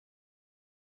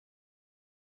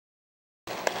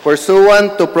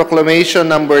Pursuant to Proclamation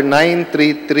Number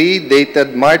 933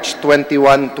 dated March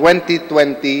 21,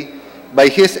 2020 by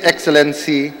His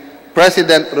Excellency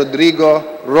President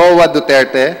Rodrigo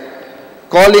Duterte,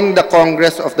 calling the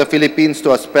Congress of the Philippines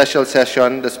to a special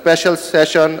session, the special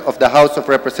session of the House of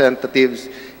Representatives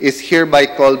is hereby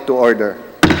called to order.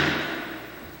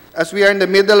 As we are in the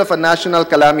middle of a national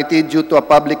calamity due to a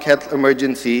public health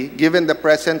emergency, given the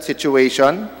present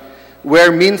situation,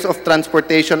 where means of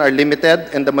transportation are limited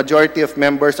and the majority of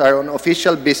members are on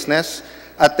official business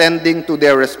attending to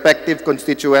their respective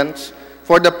constituents,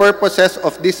 for the purposes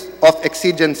of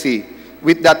exigency,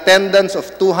 with the attendance of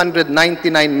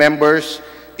 299 members,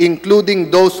 including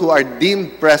those who are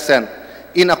deemed present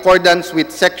in accordance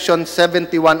with Section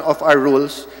 71 of our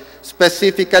rules,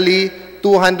 specifically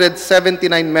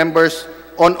 279 members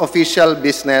on official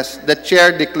business, the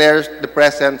Chair declares the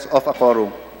presence of a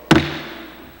quorum.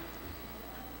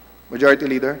 Majority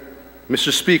Leader.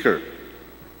 Mr. Speaker,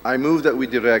 I move that we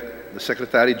direct the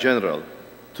Secretary General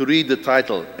to read the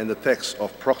title and the text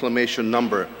of Proclamation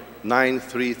Number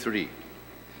 933.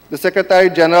 The Secretary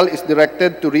General is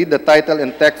directed to read the title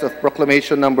and text of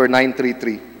Proclamation Number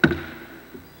 933.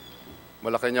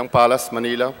 Malacañang Palace,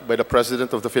 Manila, by the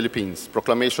President of the Philippines,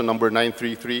 Proclamation Number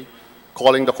 933,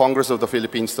 calling the Congress of the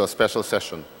Philippines to a special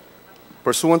session.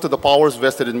 Pursuant to the powers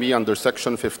vested in me under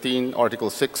Section 15, Article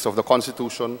 6 of the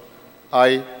Constitution,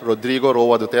 I, Rodrigo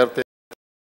Duterte,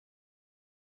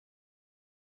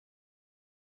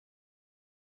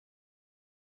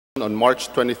 on March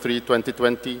 23,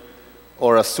 2020,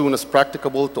 or as soon as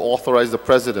practicable, to authorize the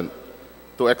President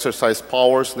to exercise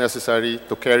powers necessary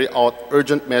to carry out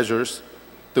urgent measures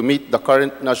to meet the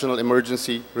current national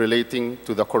emergency relating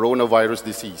to the coronavirus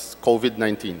disease,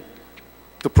 COVID-19,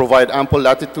 to provide ample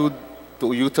latitude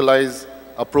to utilize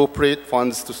appropriate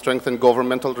funds to strengthen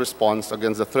governmental response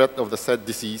against the threat of the said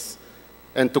disease,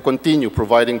 and to continue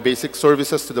providing basic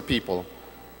services to the people,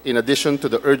 in addition to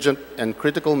the urgent and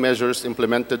critical measures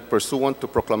implemented pursuant to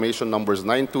Proclamation Numbers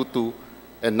 922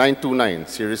 and 929,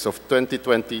 series of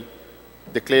 2020,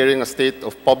 declaring a state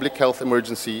of public health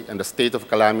emergency and a state of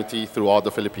calamity throughout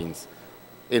the Philippines.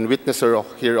 In witness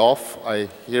hereof, I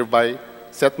hereby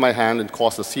set my hand and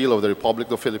cause the seal of the Republic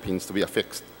of the Philippines to be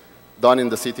affixed. Done in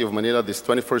the city of Manila this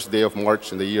 21st day of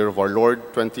March in the year of our Lord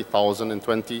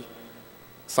 2020.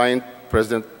 Signed,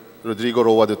 President Rodrigo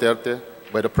Duterte.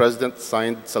 By the President,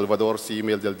 signed, Salvador C.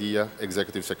 Del Dia,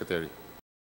 Executive Secretary.